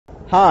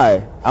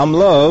Hi, I'm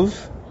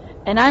Love.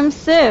 And I'm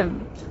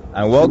Sim.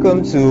 And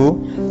welcome to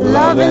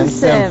Love and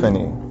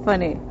Symphony.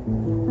 Funny.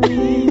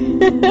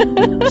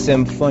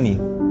 Symphony.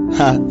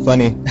 Ha,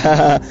 funny.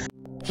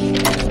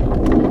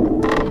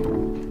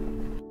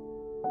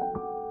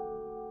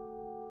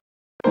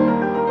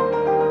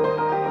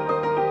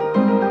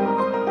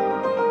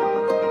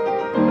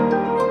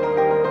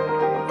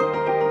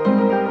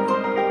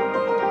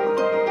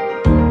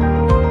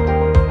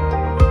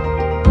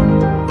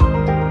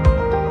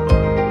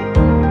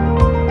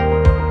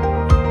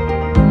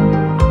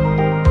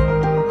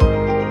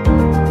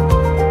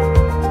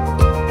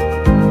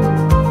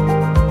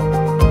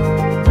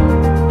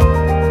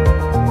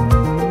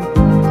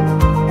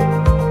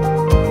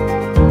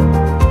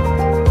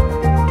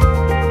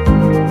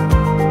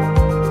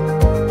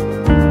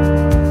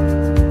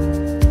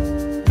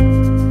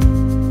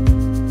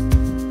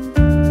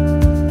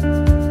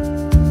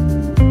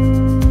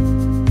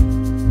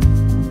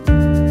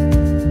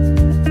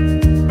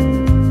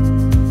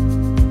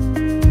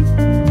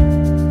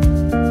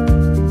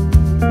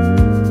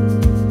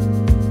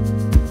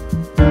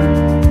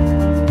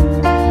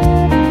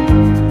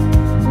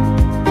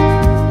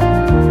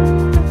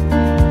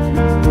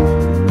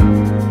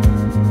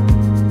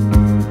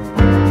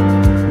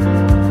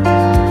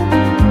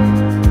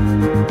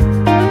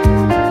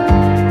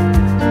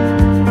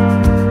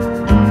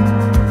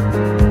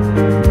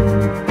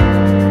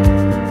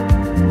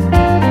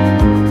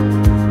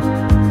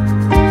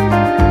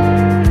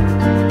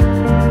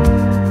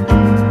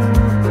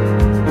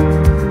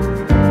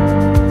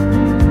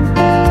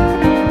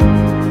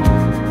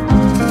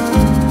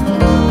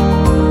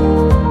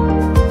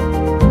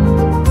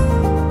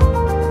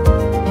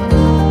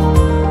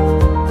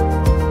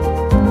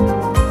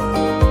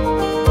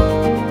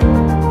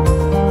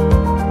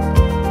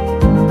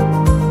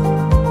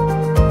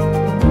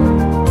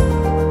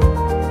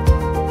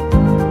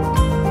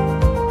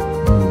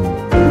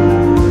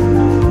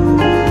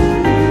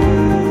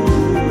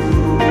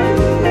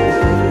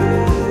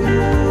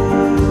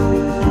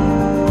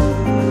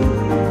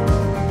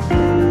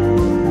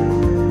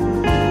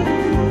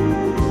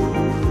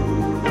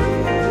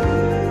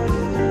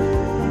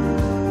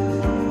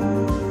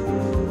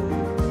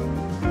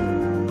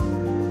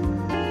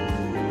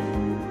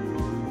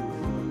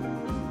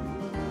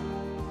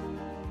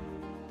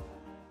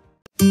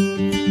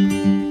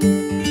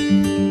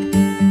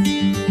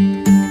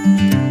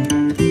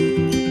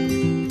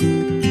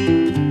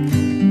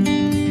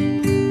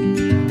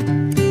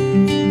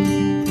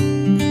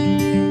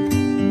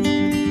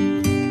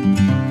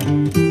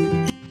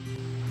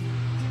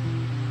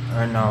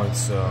 Right now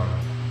it's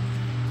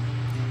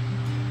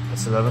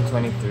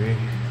 11:23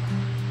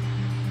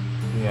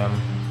 p.m.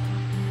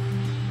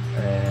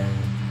 and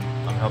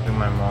I'm helping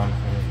my mom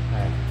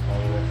pack all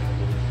the way.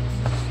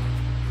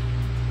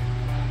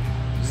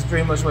 This is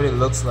pretty much what it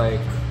looks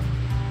like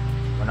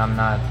when I'm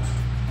not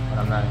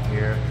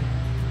here.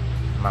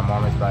 My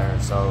mom is by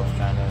herself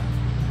trying to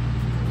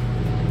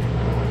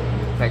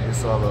pack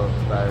this all up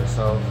by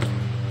herself.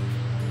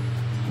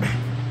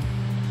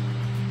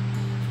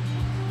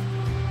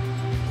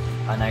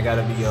 And I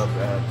gotta be up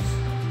at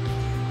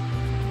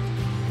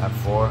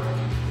 4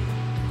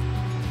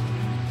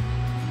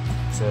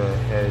 to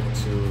head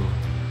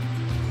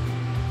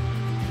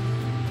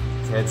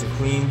to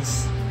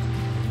Queens,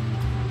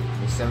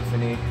 the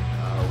Symphony.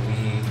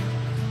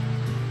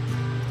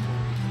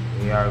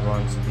 We are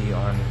going to be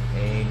on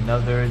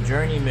another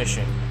journey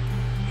mission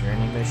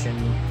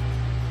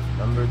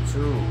number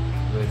 2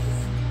 with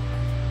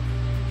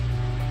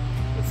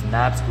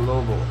Naps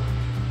Global.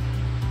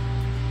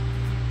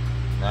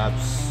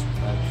 Naps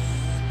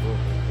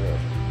Global, yeah.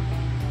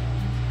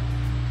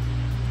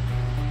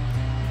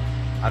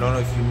 I don't know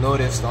if you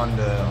noticed on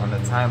the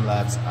time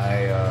lapse,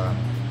 I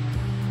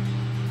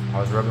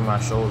was rubbing my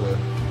shoulder.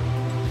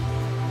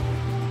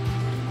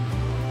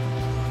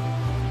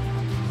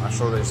 My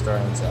shoulder is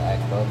starting to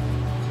act up.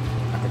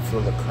 I can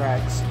feel the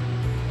cracks.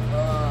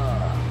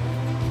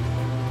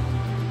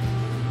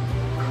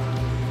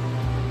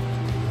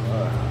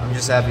 I'm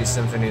just happy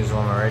Symphony is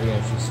home already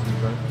and she's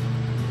sleeping.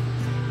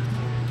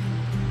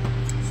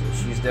 So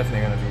she's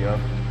definitely gonna be up,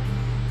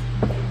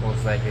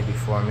 most likely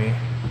before me.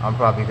 I'm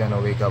probably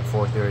gonna wake up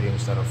 4:30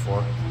 instead of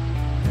 4.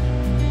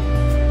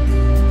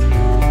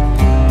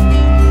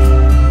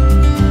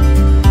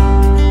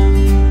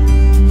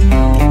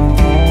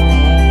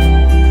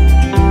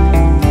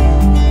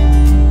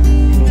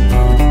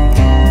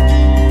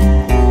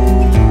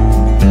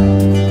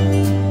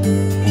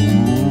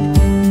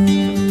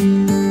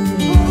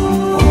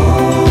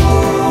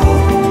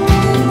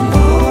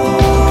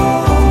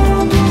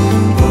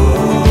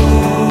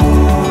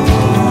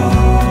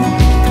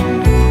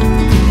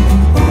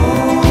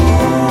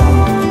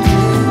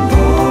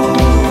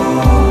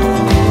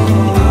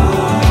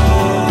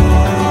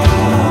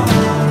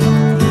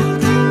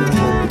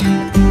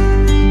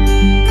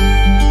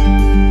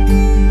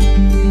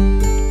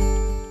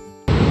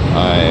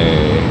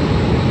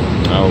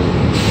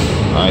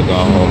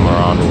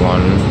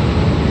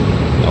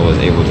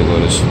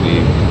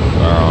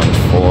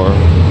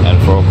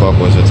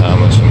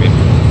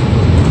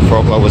 4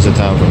 o'clock was the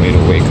time for me to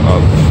wake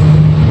up.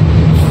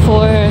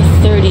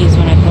 4:30 is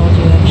when I called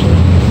you, actually.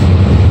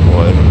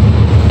 What?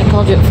 I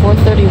called you at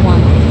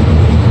 4:31.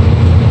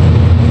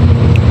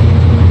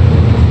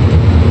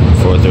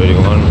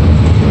 4:31?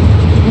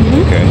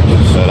 Okay,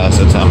 so that's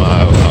the time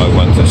I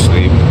went to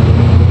sleep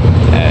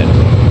and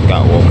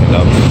got woken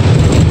up.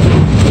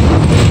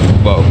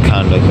 Well,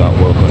 kind of got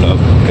woken up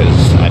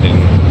because I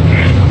didn't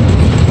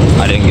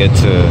get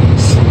to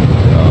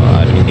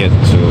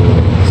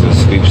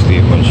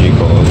sleep when she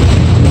called.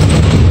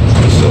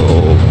 So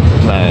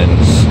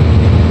plans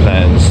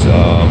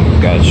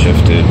got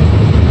shifted.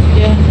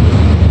 Yeah.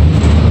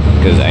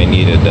 Because I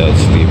needed that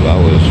sleep. I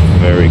was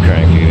very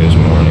cranky this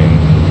morning.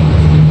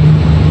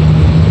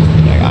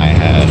 Like I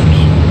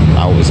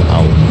was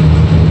out.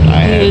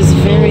 He was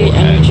very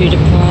energy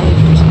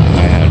deprived.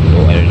 I had no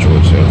energy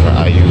whatsoever.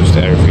 I used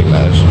every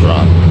last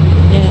drop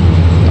Yeah.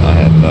 I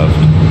had left.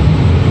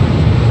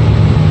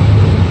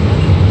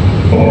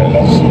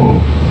 Yes.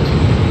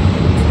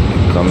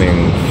 Coming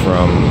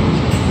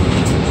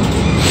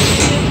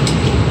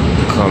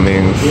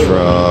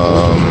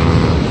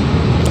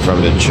from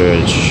the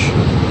church,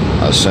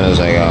 as soon as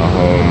I got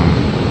home,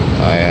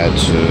 I had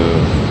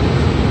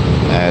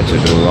to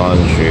do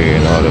laundry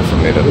in order for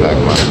me to pack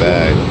my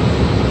bag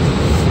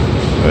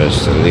for us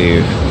to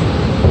leave.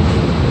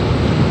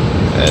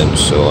 And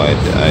so I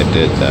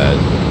did that.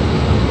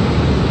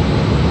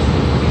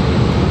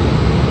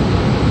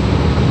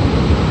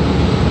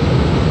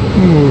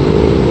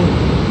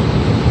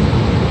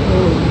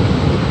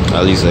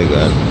 At least I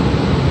got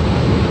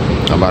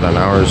about an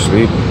hour's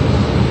sleep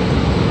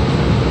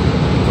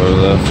before we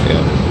left,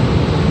 yeah.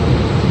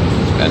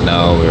 And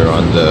now we're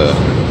on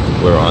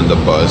the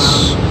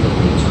bus.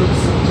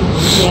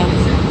 Yeah.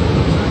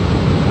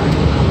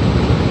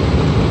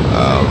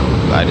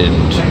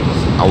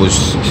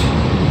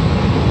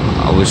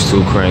 I was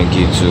too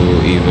cranky to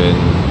even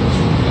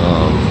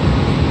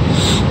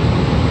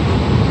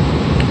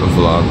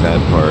vlog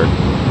that part,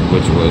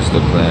 which was the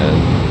plan.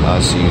 I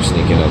see you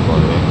sneaking up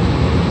on me.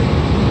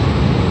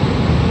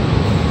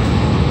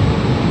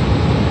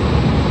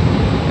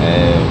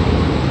 And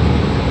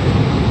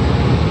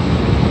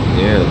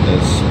yeah,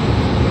 that's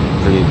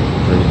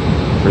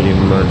pretty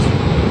much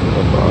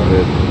about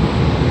it.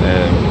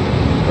 And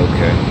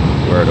okay,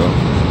 where though?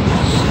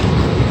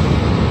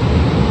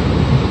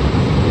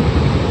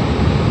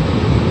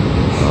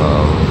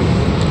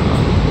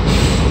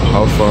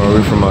 How far are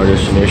we from our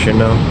destination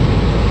now?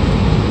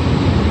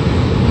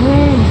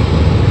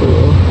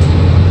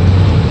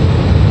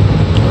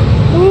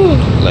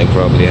 Like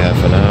probably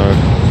half an hour.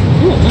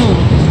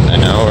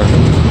 An hour.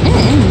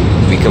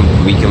 We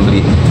can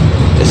be.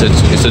 It's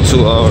a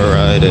 2-hour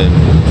ride in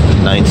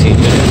 19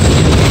 minutes.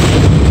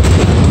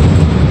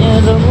 Yeah,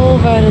 the whole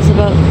ride is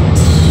about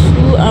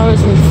 2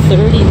 hours and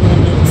 30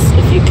 minutes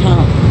if you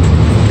count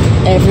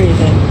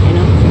everything, you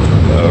know?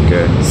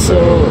 Okay, so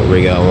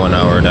we got 1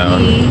 hour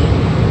down. We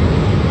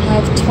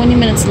have 20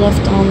 minutes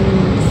left on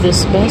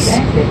this bus,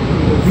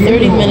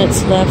 30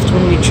 minutes left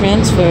when we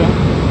transfer.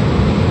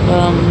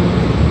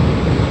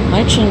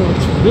 My chin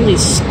looks really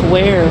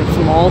square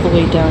from all the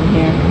way down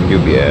here.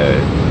 You'll be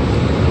alright.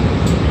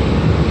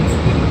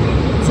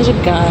 Such a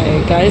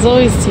guy. Guys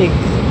always take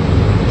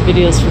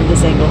videos from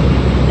this angle.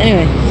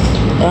 Anyway,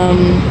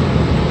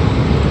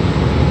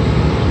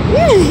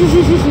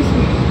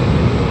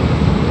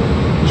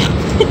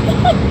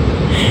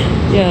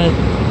 yeah,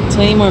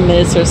 20 more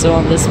minutes or so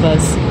on this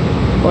bus,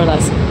 or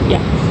less.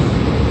 Yeah,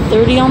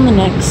 30 on the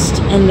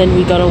next, and then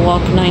we gotta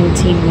walk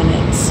 19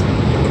 minutes.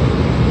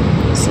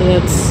 So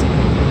that's.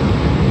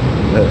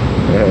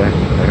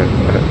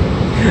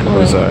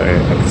 I'm sorry. I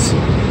can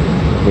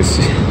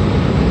see.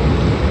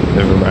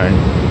 Never mind.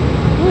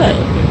 What?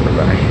 Never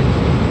mind.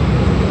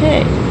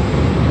 Hey,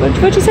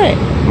 what'd you say?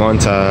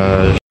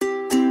 Montage.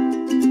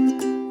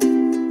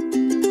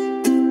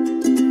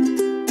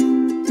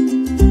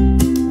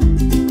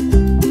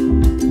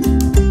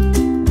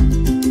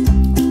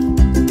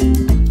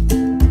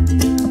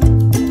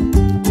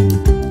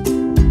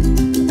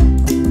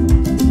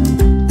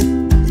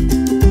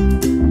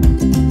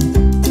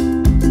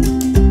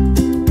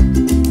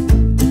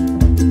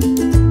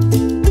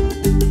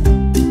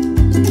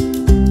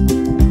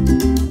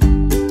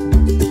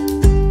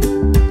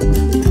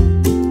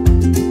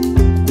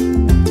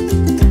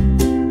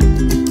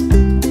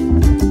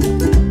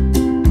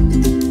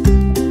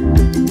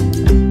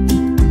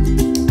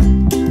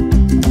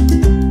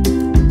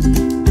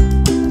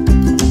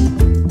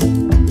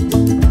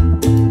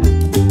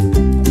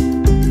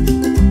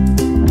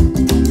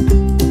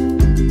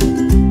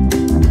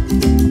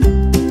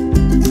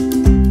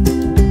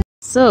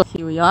 So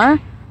here we are.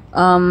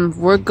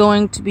 We're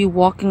going to be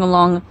walking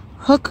along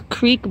Hook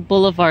Creek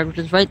Boulevard, which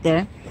is right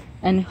there.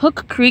 And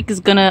Hook Creek is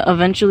gonna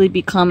eventually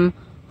become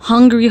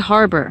Hungry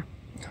Harbor.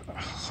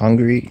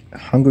 Hungry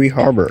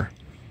Harbor.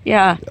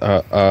 Yeah.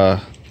 A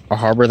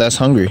harbor that's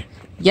hungry.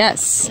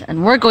 Yes,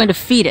 and we're going to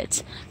feed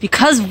it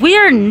because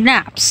we're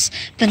NAPS,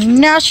 the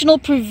National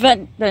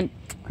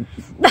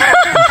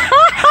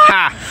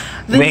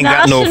The We ain't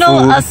got no National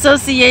food.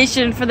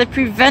 Association for the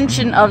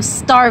Prevention of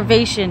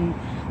Starvation.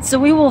 So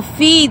we will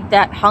feed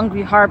that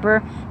hungry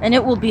harbor, and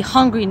it will be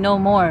hungry no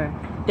more.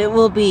 It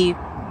will be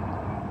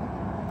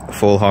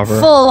Full harbor.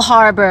 full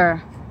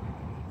harbor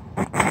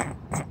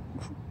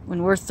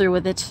when we're through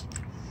with it.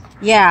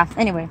 Yeah,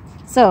 anyway.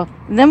 So,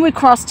 then we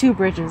cross 2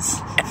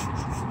 bridges.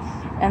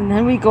 And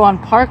then we go on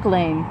Park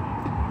Lane.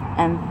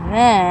 And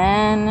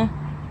then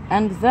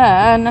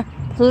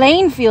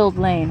Plainfield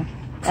Lane.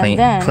 And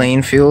then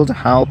Plainfield?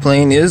 How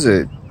plain is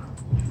it?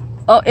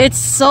 oh, it's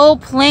so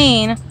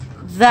plain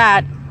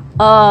that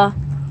a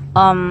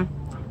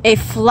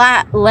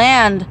flat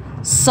land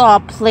saw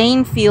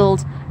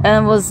Plainfield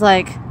and was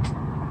like,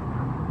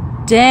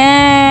 darn,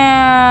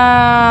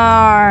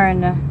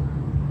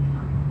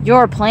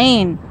 you're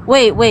plain.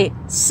 Wait,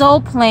 so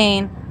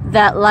plain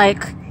that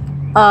like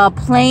a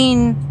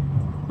plain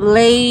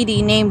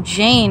lady named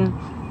Jane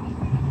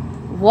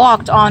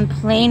walked on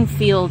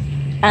Plainfield,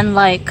 and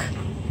like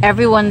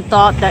everyone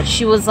thought that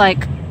she was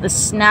like the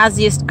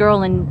snazziest girl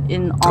on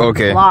the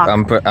Okay, block.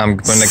 I'm putting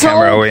the So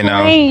camera away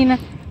now. plain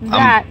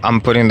that I'm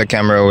putting the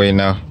camera away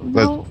now.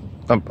 No.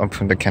 I'm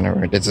putting the camera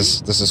away. This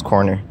is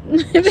corny.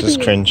 This is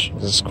cringe.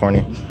 This is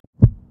corny.